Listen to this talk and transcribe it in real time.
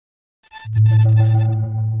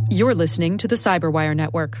You're listening to the Cyberwire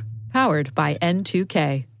Network, powered by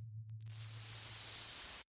N2K.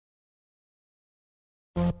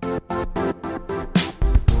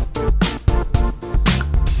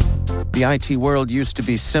 The IT world used to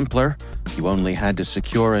be simpler. You only had to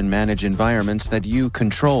secure and manage environments that you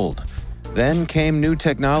controlled. Then came new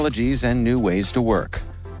technologies and new ways to work.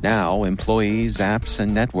 Now, employees, apps,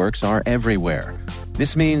 and networks are everywhere.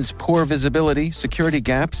 This means poor visibility, security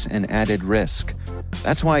gaps, and added risk.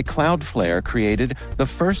 That's why Cloudflare created the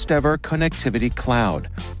first-ever connectivity cloud.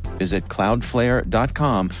 Visit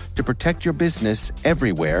cloudflare.com to protect your business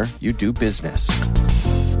everywhere you do business.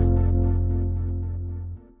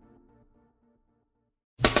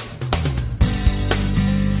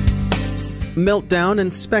 Meltdown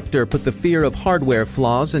and Spectre put the fear of hardware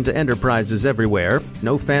flaws into enterprises everywhere.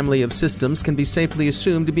 No family of systems can be safely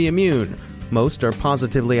assumed to be immune. Most are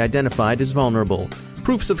positively identified as vulnerable.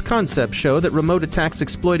 Proofs of concept show that remote attacks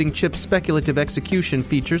exploiting chips' speculative execution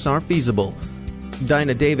features are feasible.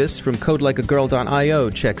 Dinah Davis from CodeLikeAGirl.io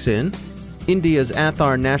checks in. India's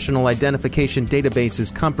Aadhaar national identification database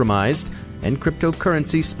is compromised, and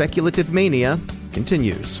cryptocurrency speculative mania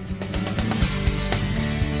continues.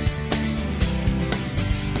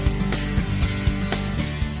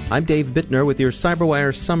 I'm Dave Bittner with your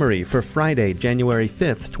CyberWire summary for Friday, January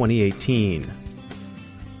 5th, 2018.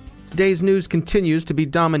 Today's news continues to be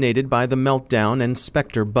dominated by the Meltdown and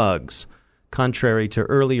Spectre bugs. Contrary to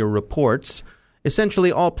earlier reports,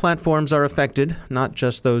 essentially all platforms are affected, not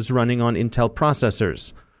just those running on Intel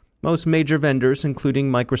processors. Most major vendors,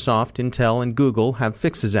 including Microsoft, Intel, and Google, have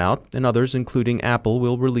fixes out, and others, including Apple,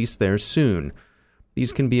 will release theirs soon.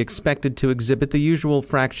 These can be expected to exhibit the usual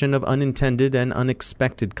fraction of unintended and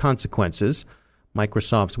unexpected consequences.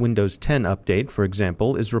 Microsoft's Windows 10 update, for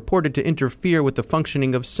example, is reported to interfere with the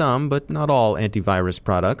functioning of some, but not all, antivirus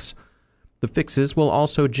products. The fixes will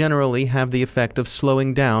also generally have the effect of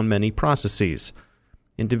slowing down many processes.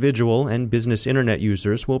 Individual and business internet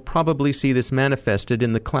users will probably see this manifested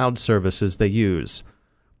in the cloud services they use.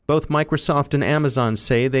 Both Microsoft and Amazon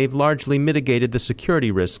say they've largely mitigated the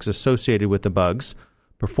security risks associated with the bugs.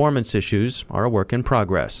 Performance issues are a work in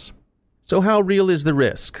progress. So how real is the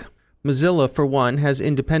risk? Mozilla, for one, has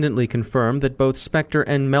independently confirmed that both Spectre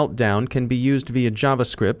and Meltdown can be used via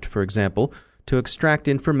JavaScript, for example, to extract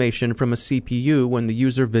information from a CPU when the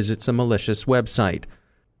user visits a malicious website.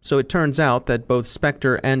 So it turns out that both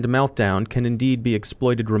Spectre and Meltdown can indeed be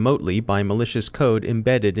exploited remotely by malicious code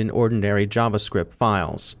embedded in ordinary JavaScript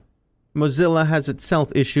files. Mozilla has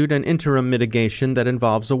itself issued an interim mitigation that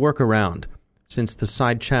involves a workaround. Since the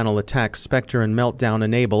side-channel attacks Spectre and Meltdown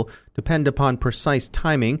enable depend upon precise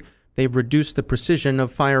timing, they've reduced the precision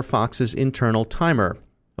of Firefox's internal timer.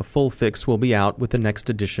 A full fix will be out with the next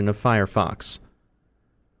edition of Firefox.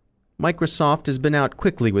 Microsoft has been out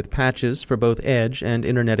quickly with patches for both Edge and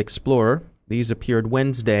Internet Explorer. These appeared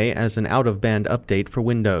Wednesday as an out-of-band update for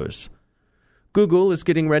Windows. Google is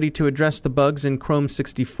getting ready to address the bugs in Chrome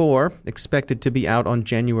 64, expected to be out on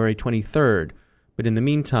January 23rd. But in the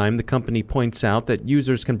meantime, the company points out that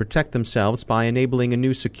users can protect themselves by enabling a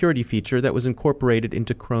new security feature that was incorporated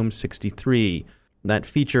into Chrome 63. That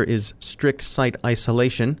feature is strict site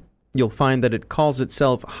isolation. You'll find that it calls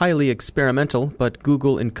itself highly experimental, but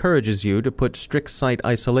Google encourages you to put strict site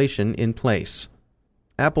isolation in place.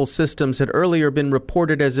 Apple systems had earlier been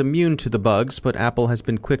reported as immune to the bugs, but Apple has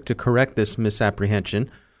been quick to correct this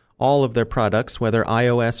misapprehension. All of their products, whether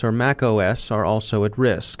iOS or macOS, are also at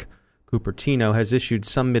risk. Cupertino has issued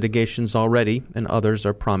some mitigations already, and others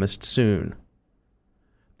are promised soon.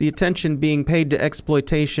 The attention being paid to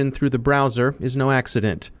exploitation through the browser is no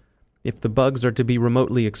accident. If the bugs are to be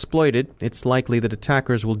remotely exploited, it's likely that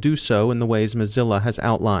attackers will do so in the ways Mozilla has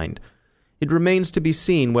outlined. It remains to be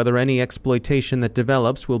seen whether any exploitation that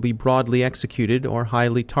develops will be broadly executed or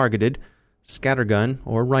highly targeted, scattergun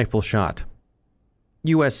or rifle shot.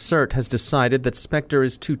 U.S. CERT has decided that Spectre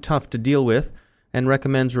is too tough to deal with and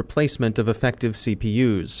recommends replacement of effective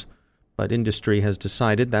CPUs. But industry has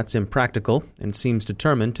decided that's impractical and seems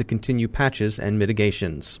determined to continue patches and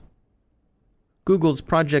mitigations. Google's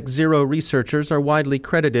Project Zero researchers are widely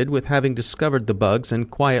credited with having discovered the bugs and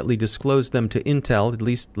quietly disclosed them to Intel at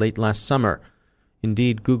least late last summer.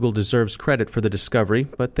 Indeed, Google deserves credit for the discovery,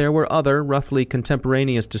 but there were other, roughly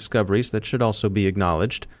contemporaneous discoveries that should also be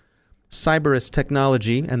acknowledged. Cyberus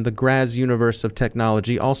Technology and the Graz Universe of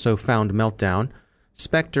Technology also found Meltdown.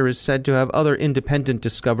 Spectre is said to have other independent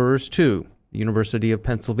discoverers too: the University of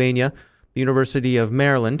Pennsylvania, the University of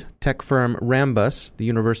Maryland, tech firm Rambus, the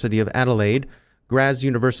University of Adelaide, Graz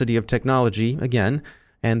University of Technology, again,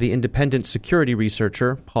 and the independent security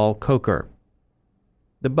researcher Paul Coker.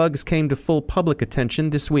 The bugs came to full public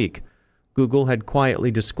attention this week. Google had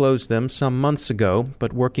quietly disclosed them some months ago,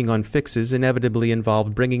 but working on fixes inevitably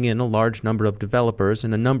involved bringing in a large number of developers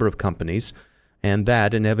in a number of companies, and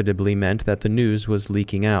that inevitably meant that the news was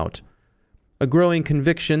leaking out. A growing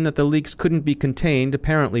conviction that the leaks couldn't be contained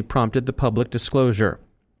apparently prompted the public disclosure.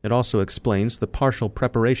 It also explains the partial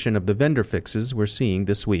preparation of the vendor fixes we're seeing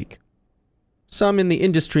this week. Some in the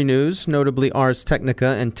industry news, notably Ars Technica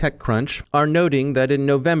and TechCrunch, are noting that in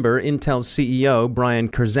November, Intel's CEO, Brian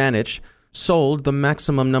Krzanich, sold the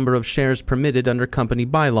maximum number of shares permitted under company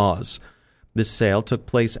bylaws. This sale took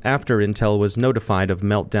place after Intel was notified of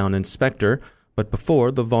Meltdown and Spectre, but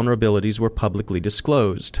before the vulnerabilities were publicly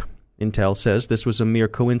disclosed. Intel says this was a mere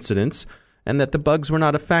coincidence and that the bugs were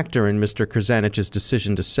not a factor in Mr. Krzanich's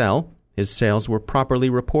decision to sell. His sales were properly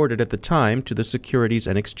reported at the time to the Securities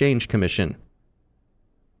and Exchange Commission.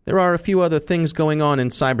 There are a few other things going on in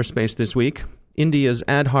cyberspace this week. India's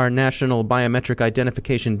Aadhaar National Biometric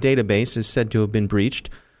Identification Database is said to have been breached,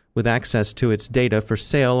 with access to its data for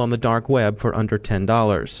sale on the dark web for under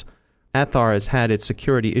 $10. Aadhaar has had its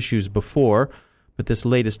security issues before, but this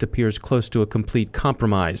latest appears close to a complete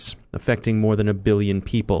compromise, affecting more than 1 billion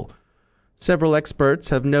people. Several experts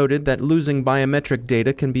have noted that losing biometric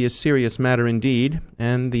data can be a serious matter indeed,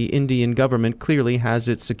 and the Indian government clearly has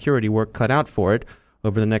its security work cut out for it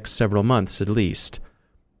over the next several months at least.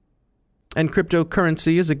 And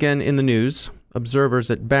cryptocurrency is again in the news. Observers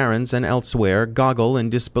at Barron's and elsewhere goggle in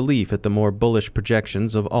disbelief at the more bullish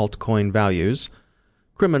projections of altcoin values.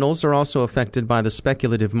 Criminals are also affected by the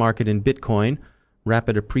speculative market in Bitcoin.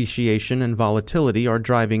 Rapid appreciation and volatility are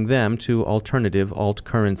driving them to alternative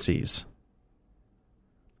alt-currencies.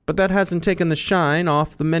 But that hasn't taken the shine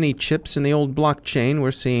off the many chips in the old blockchain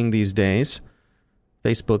we're seeing these days.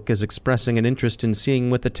 Facebook is expressing an interest in seeing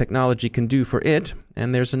what the technology can do for it,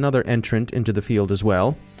 and there's another entrant into the field as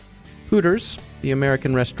well. Hooters, the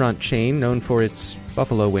American restaurant chain known for its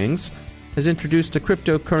buffalo wings, has introduced a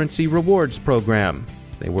cryptocurrency rewards program.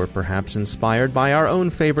 They were perhaps inspired by our own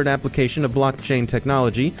favorite application of blockchain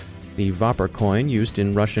technology, the Vapor coin used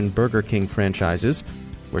in Russian Burger King franchises,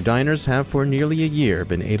 where diners have for nearly a year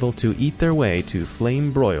been able to eat their way to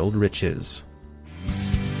flame-broiled riches.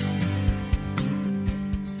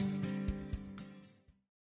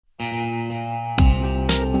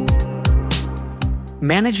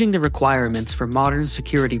 Managing the requirements for modern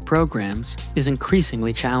security programs is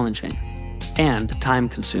increasingly challenging and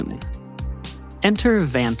time-consuming. Enter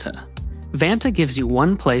Vanta. Vanta gives you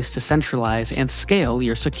one place to centralize and scale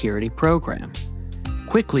your security program.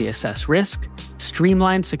 Quickly assess risk,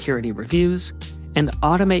 streamline security reviews, and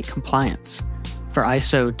automate compliance for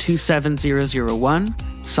ISO 27001,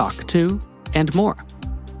 SOC 2, and more.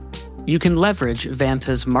 You can leverage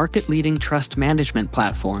Vanta's market-leading trust management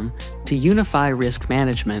platform to unify risk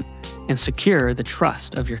management and secure the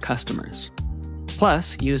trust of your customers.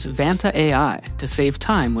 Plus, use Vanta AI to save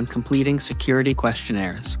time when completing security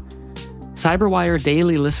questionnaires. CyberWire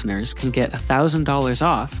Daily listeners can get $1,000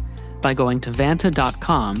 off by going to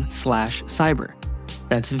vanta.com/cyber.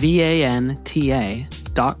 That's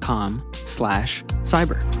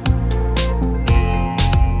VANTA.com/cyber.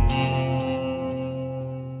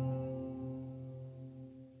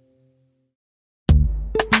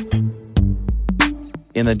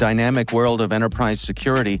 In the dynamic world of enterprise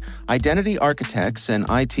security, identity architects and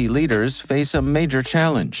IT leaders face a major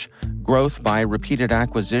challenge. Growth by repeated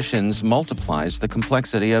acquisitions multiplies the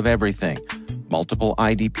complexity of everything. Multiple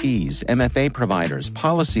IDPs, MFA providers,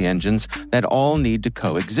 policy engines that all need to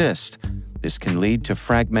coexist. This can lead to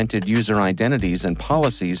fragmented user identities and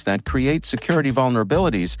policies that create security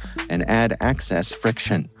vulnerabilities and add access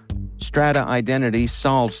friction. Strata Identity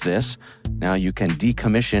solves this. Now you can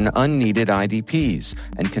decommission unneeded IDPs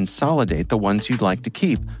and consolidate the ones you'd like to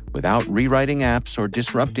keep without rewriting apps or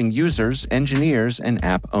disrupting users, engineers, and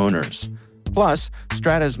app owners. Plus,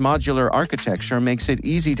 Strata's modular architecture makes it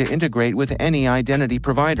easy to integrate with any identity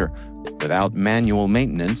provider without manual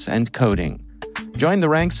maintenance and coding. Join the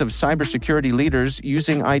ranks of cybersecurity leaders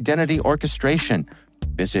using identity orchestration.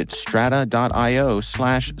 Visit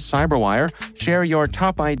strata.io/cyberwire, share your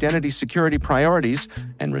top identity security priorities,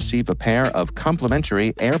 and receive a pair of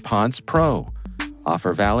complimentary AirPods Pro.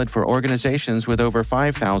 Offer valid for organizations with over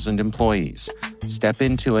 5,000 employees. Step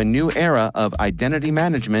into a new era of identity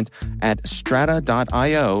management at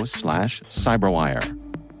strata.io/cyberwire.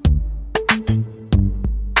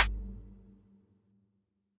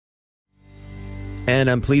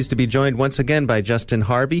 And I'm pleased to be joined once again by Justin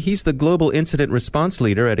Harvey. He's the Global Incident Response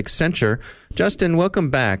Leader at Accenture. Justin,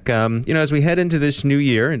 welcome back. As we head into this new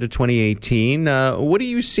year, into 2018, what are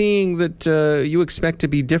you seeing that you expect to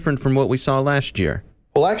be different from what we saw last year?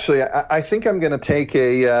 Well, actually, I think I'm going to take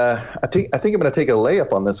I think I'm going to take a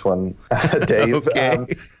layup on this one, Dave. Okay.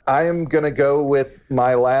 I am going to go with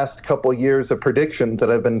my last couple years of predictions that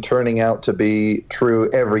have been turning out to be true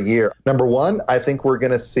every year. Number one, I think we're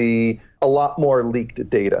going to see a lot more leaked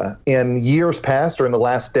data. In years past, or in the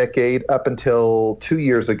last decade, up until 2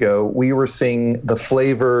 years ago, we were seeing the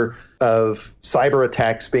flavor of cyber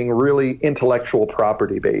attacks being really intellectual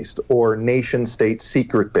property based or nation state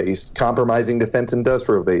secret based, compromising defense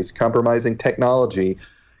industrial base, compromising technology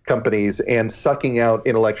companies, and sucking out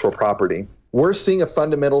intellectual property. We're seeing a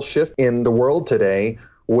fundamental shift in the world today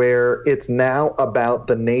where it's now about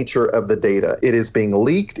the nature of the data. It is being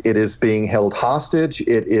leaked, it is being held hostage,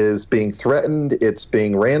 it is being threatened, it's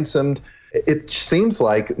being ransomed. It seems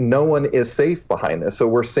like no one is safe behind this. So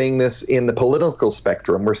we're seeing this in the political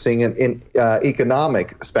spectrum, we're seeing it in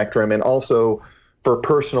economic spectrum, and also for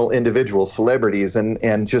personal individuals, celebrities,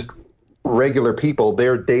 and just regular people.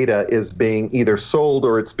 Their data is being either sold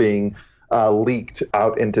or it's being leaked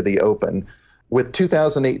out into the open. With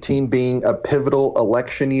 2018 being a pivotal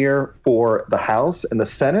election year for the House and the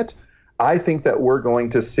Senate, I think that we're going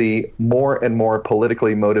to see more and more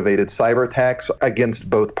politically motivated cyber attacks against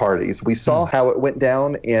both parties. We saw how it went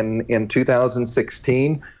down in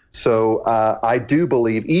 2016. So I do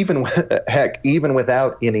believe, even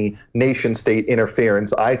without any nation state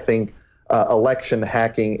interference, I think election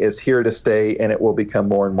hacking is here to stay, and it will become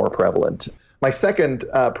more and more prevalent. My second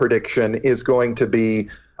prediction is going to be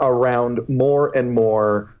around more and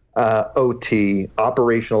more OT,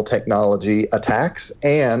 operational technology attacks,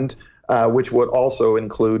 and which would also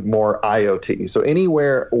include more IoT. So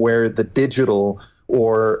anywhere where the digital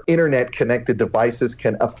or internet-connected devices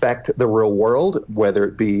can affect the real world, whether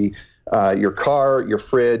it be your car, your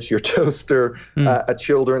fridge, your toaster, a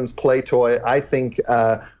children's play toy, I think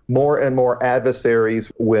more and more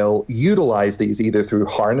adversaries will utilize these either through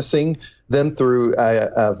harnessing them through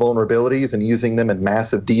vulnerabilities and using them in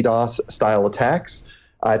massive DDoS-style attacks.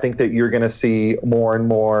 I think that you're going to see more and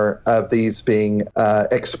more of these being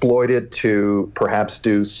exploited to perhaps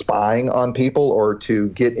do spying on people or to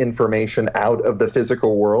get information out of the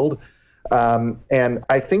physical world. And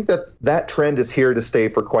I think that trend is here to stay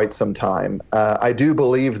for quite some time. I do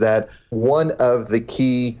believe that one of the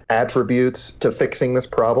key attributes to fixing this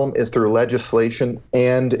problem is through legislation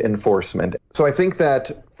and enforcement. So I think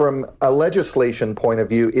that from a legislation point of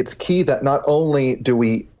view, it's key that not only do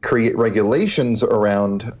we create regulations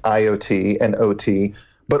around IoT and OT,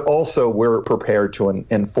 but also we're prepared to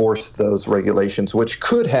enforce those regulations, which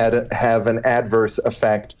could have an adverse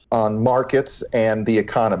effect on markets and the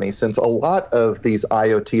economy, since a lot of these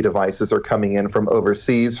IoT devices are coming in from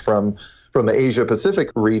overseas, from the Asia-Pacific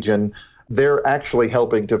region. They're actually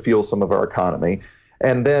helping to fuel some of our economy.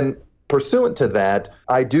 And then pursuant to that,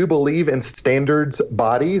 I do believe in standards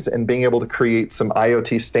bodies and being able to create some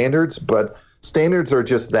IoT standards, but standards are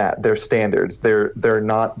just that. They're standards. They're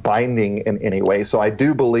not binding in any way. So I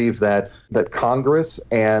do believe that Congress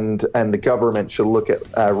and the government should look at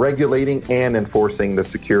regulating and enforcing the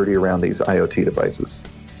security around these IoT devices.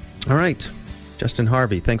 All right. Justin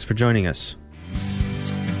Harvey, thanks for joining us.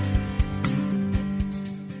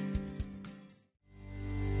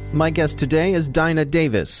 My guest today is Dinah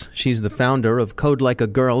Davis. She's the founder of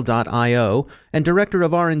CodeLikeAGirl.io and director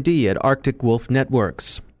of R&D at Arctic Wolf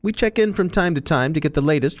Networks. We check in from time to time to get the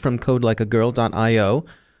latest from CodeLikeAGirl.io.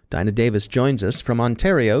 Dinah Davis joins us from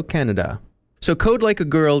Ontario, Canada. So Code Like a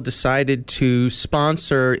Girl decided to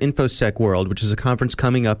sponsor InfoSec World, which is a conference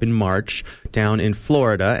coming up in March down in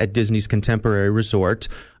Florida at Disney's Contemporary Resort.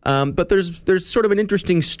 But there's sort of an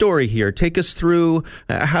interesting story here. Take us through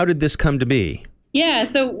how did this come to be? Yeah,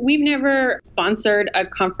 so we've never sponsored a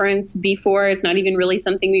conference before. It's not even really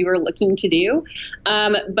something we were looking to do.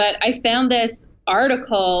 But I found this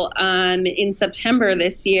article in September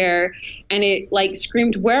this year, and it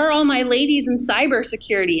screamed, "Where are all my ladies in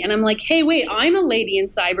cybersecurity?" And I'm like, hey, wait, I'm a lady in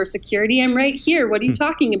cybersecurity. I'm right here. What are you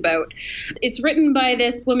talking about? It's written by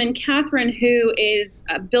this woman, Catherine, who is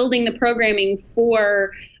building the programming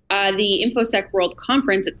for the InfoSec World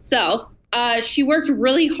Conference itself. She worked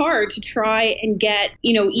really hard to try and get,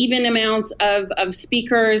 even amounts of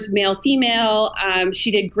speakers, male, female.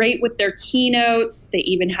 She did great with their keynotes. They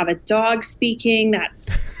even have a dog speaking.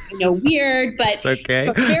 That's, weird, but, it's okay.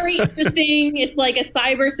 But very interesting. It's like a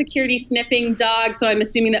cybersecurity sniffing dog. So I'm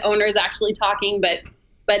assuming the owner is actually talking, but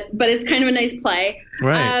it's kind of a nice play.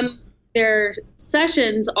 Right. Their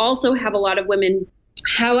sessions also have a lot of women.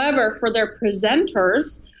 However, for their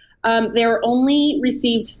presenters, they were only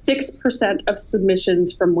received 6% of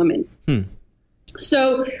submissions from women.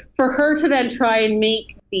 So for her to then try and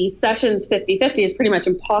make the sessions 50-50 is pretty much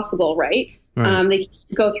impossible, right? Right. They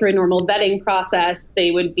go through a normal vetting process.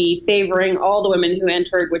 They would be favoring all the women who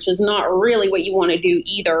entered, which is not really what you want to do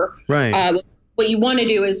either. Right. What you want to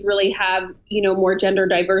do is really have, more gender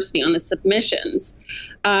diversity on the submissions.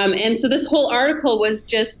 And so this whole article was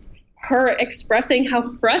just her expressing how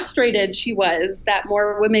frustrated she was that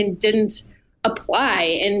more women didn't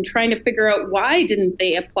apply and trying to figure out why didn't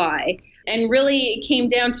they apply. And really it came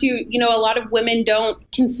down to, a lot of women don't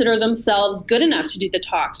consider themselves good enough to do the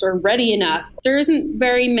talks or ready enough. There isn't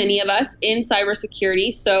very many of us in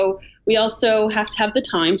cybersecurity, so we also have to have the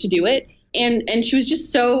time to do it. And she was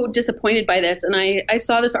just so disappointed by this. And I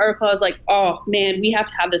saw this article. I was like, oh, man, we have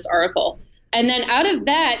to have this article. And then out of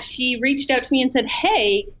that, she reached out to me and said,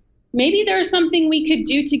 hey, maybe there's something we could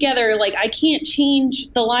do together. Like, I can't change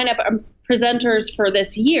the lineup of presenters for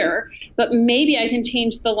this year, but maybe I can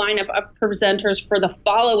change the lineup of presenters for the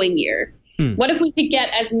following year. What if we could get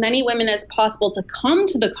as many women as possible to come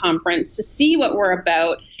to the conference to see what we're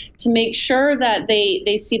about, to make sure that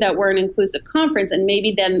they see that we're an inclusive conference, and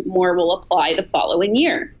maybe then more will apply the following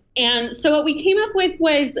year. And so what we came up with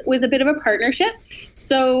was a bit of a partnership.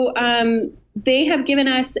 So they have given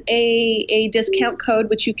us a discount code,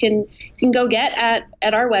 which you can go get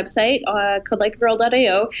at our website,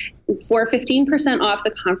 codelikeagirl.io, for 15% off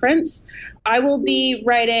the conference. I will be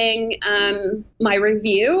writing my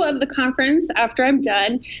review of the conference after I'm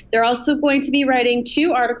done. They're also going to be writing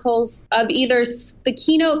 2 articles of either the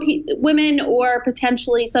keynote women or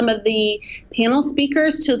potentially some of the panel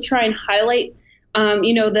speakers to try and highlight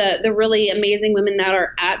the really amazing women that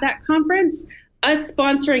are at that conference. Us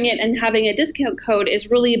sponsoring it and having a discount code is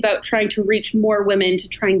really about trying to reach more women to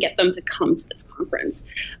try and get them to come to this conference,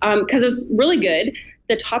 because it's really good.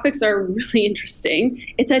 The topics are really interesting.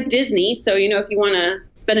 It's at Disney, so if you want to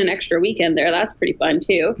spend an extra weekend there, that's pretty fun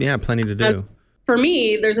too. Yeah, plenty to do. For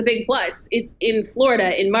me, there's a big plus. It's in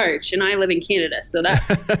Florida in March, and I live in Canada, so that's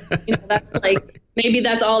that's like maybe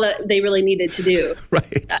that's all that they really needed to do.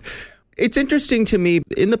 Right. It's interesting to me,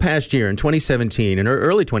 in the past year, in 2017, in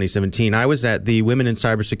early 2017, I was at the Women in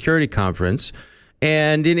Cybersecurity Conference,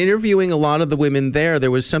 and in interviewing a lot of the women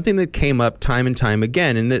there was something that came up time and time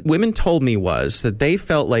again, and that women told me was that they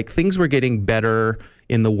felt like things were getting better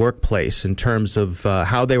in the workplace in terms of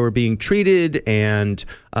how they were being treated and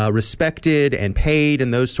respected and paid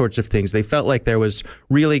and those sorts of things. They felt like there was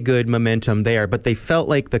really good momentum there, but they felt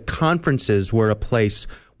like the conferences were a place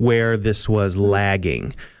where this was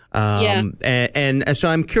lagging. And so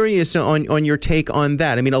I'm curious on your take on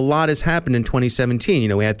that. I mean, a lot has happened in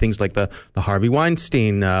 2017. We had things like the Harvey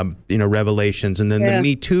Weinstein, revelations, and then the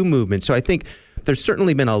Me Too movement. So I think there's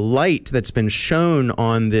certainly been a light that's been shown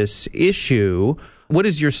on this issue. What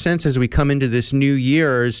is your sense as we come into this new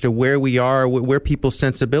year as to where we are, where people's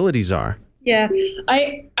sensibilities are? Yeah,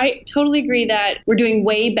 I totally agree that we're doing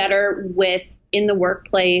way better in the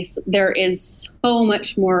workplace. There is so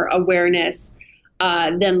much more awareness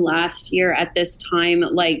than last year at this time,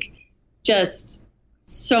 like just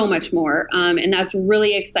so much more. And that's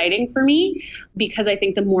really exciting for me because I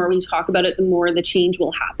think the more we talk about it, the more the change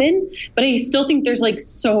will happen. But I still think there's like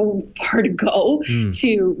so far to go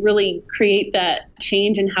to really create that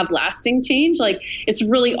change and have lasting change. Like it's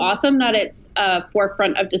really awesome that it's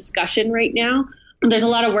forefront of discussion right now. There's a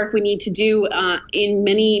lot of work we need to do in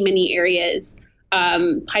many, many areas.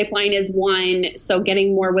 Pipeline is one. So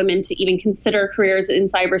getting more women to even consider careers in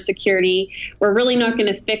cybersecurity. We're really not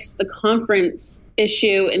going to fix the conference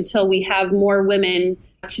issue until we have more women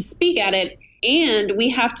to speak at it. And we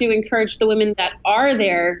have to encourage the women that are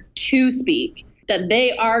there to speak, that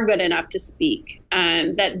they are good enough to speak,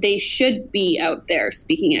 and that they should be out there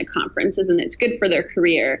speaking at conferences, and it's good for their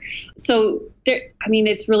career. So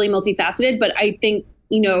it's really multifaceted, but I think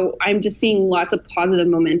I'm just seeing lots of positive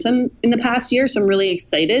momentum in the past year. So I'm really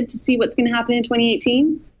excited to see what's going to happen in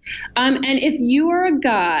 2018. And if you are a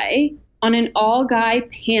guy on an all-guy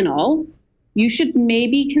panel, you should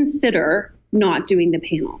maybe consider not doing the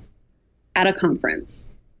panel at a conference.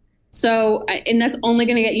 So, and that's only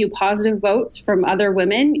going to get you positive votes from other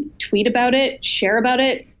women. Tweet about it, share about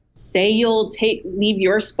it. Say you'll leave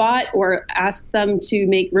your spot or ask them to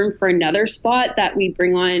make room for another spot that we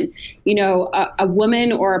bring on, a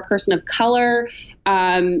woman or a person of color.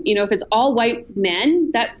 If it's all white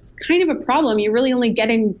men, that's kind of a problem. You're really only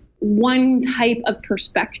getting one type of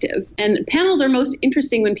perspective. And panels are most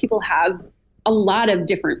interesting when people have a lot of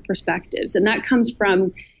different perspectives. And that comes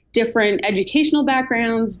from different educational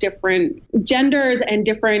backgrounds, different genders, and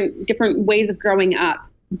different ways of growing up.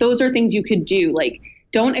 Those are things you could do, like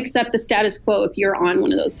don't accept the status quo if you're on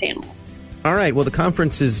one of those panels. All right. Well, the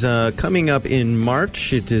conference is coming up in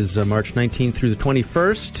March. It is March 19th through the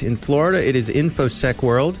 21st in Florida. It is InfoSec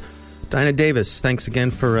World. Dinah Davis, thanks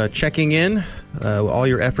again for checking in. All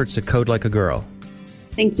your efforts at Code Like a Girl.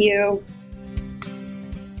 Thank you.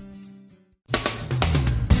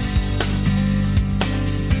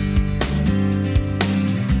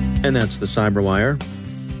 And that's the Cyberwire.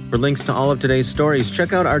 For links to all of today's stories,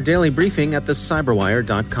 check out our daily briefing at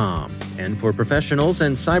thecyberwire.com. And for professionals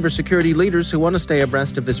and cybersecurity leaders who want to stay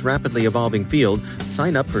abreast of this rapidly evolving field,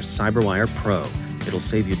 sign up for CyberWire Pro. It'll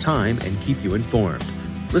save you time and keep you informed.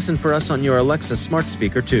 Listen for us on your Alexa smart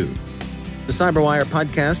speaker, too. The Cyberwire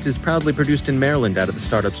podcast is proudly produced in Maryland out of the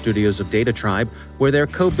startup studios of Data Tribe, where they're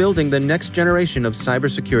co-building the next generation of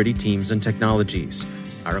cybersecurity teams and technologies.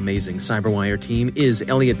 Our amazing Cyberwire team is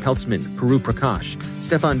Elliot Peltzman, Puru Prakash,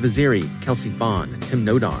 Stefan Vaziri, Kelsey Bond, Tim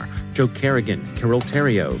Nodar, Joe Kerrigan, Carol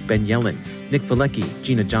Terrio, Ben Yellen, Nick Valecki,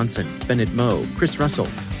 Gina Johnson, Bennett Moe, Chris Russell,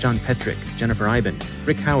 John Petrick, Jennifer Iben,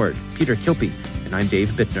 Rick Howard, Peter Kilpie, and I'm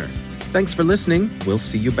Dave Bittner. Thanks for listening. We'll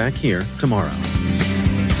see you back here tomorrow.